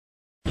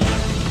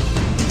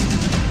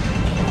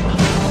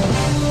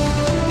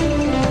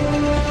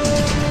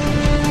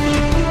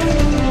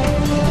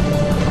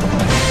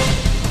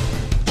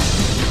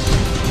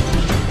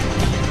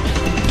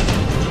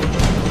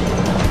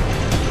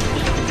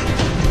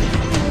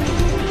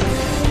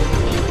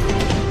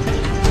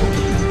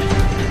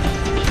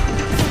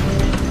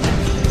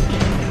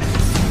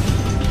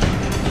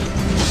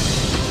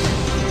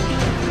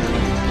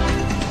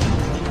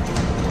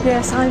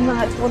Yes, I'm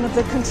at one of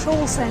the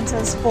control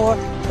centres for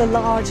the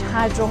Large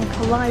Hadron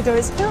Collider.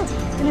 It's built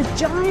in a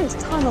giant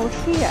tunnel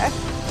here,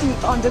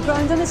 deep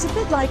underground, and it's a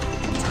bit like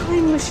a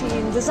time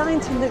machine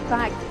designed to look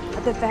back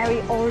at the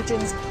very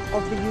origins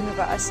of the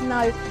universe.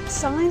 Now,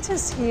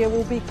 scientists here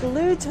will be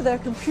glued to their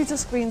computer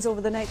screens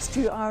over the next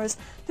few hours,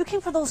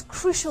 looking for those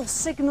crucial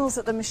signals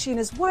that the machine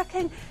is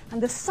working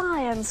and the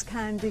science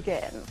can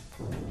begin.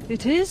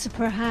 It is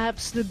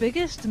perhaps the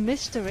biggest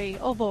mystery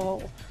of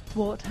all.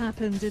 What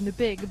happened in the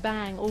Big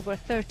Bang over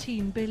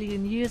 13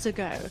 billion years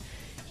ago?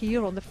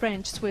 Here on the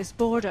French-Swiss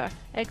border,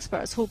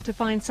 experts hope to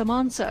find some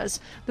answers.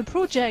 The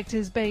project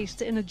is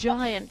based in a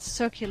giant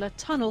circular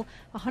tunnel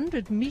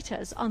 100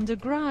 metres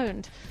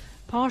underground.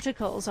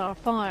 Particles are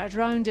fired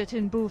round it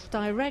in both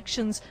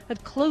directions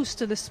at close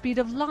to the speed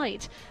of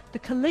light. The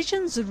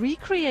collisions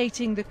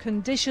recreating the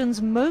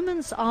conditions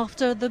moments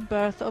after the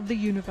birth of the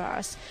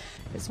universe.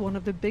 It's one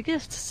of the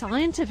biggest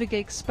scientific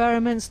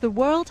experiments the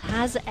world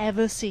has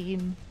ever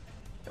seen.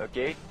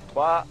 OK,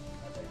 3,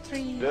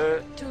 3,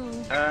 2,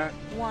 1,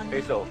 1,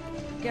 et go.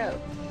 Go.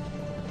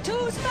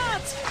 Tout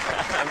start!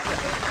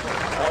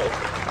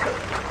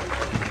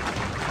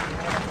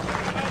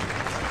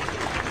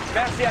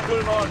 Merci à tout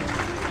le monde.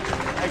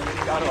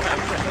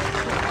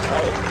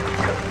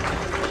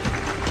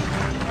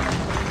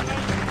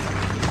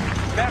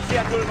 Merci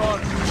à tout le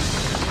monde.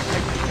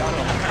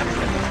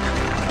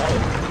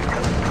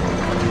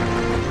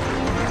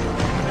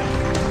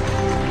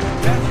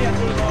 Merci à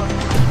tout le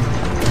monde.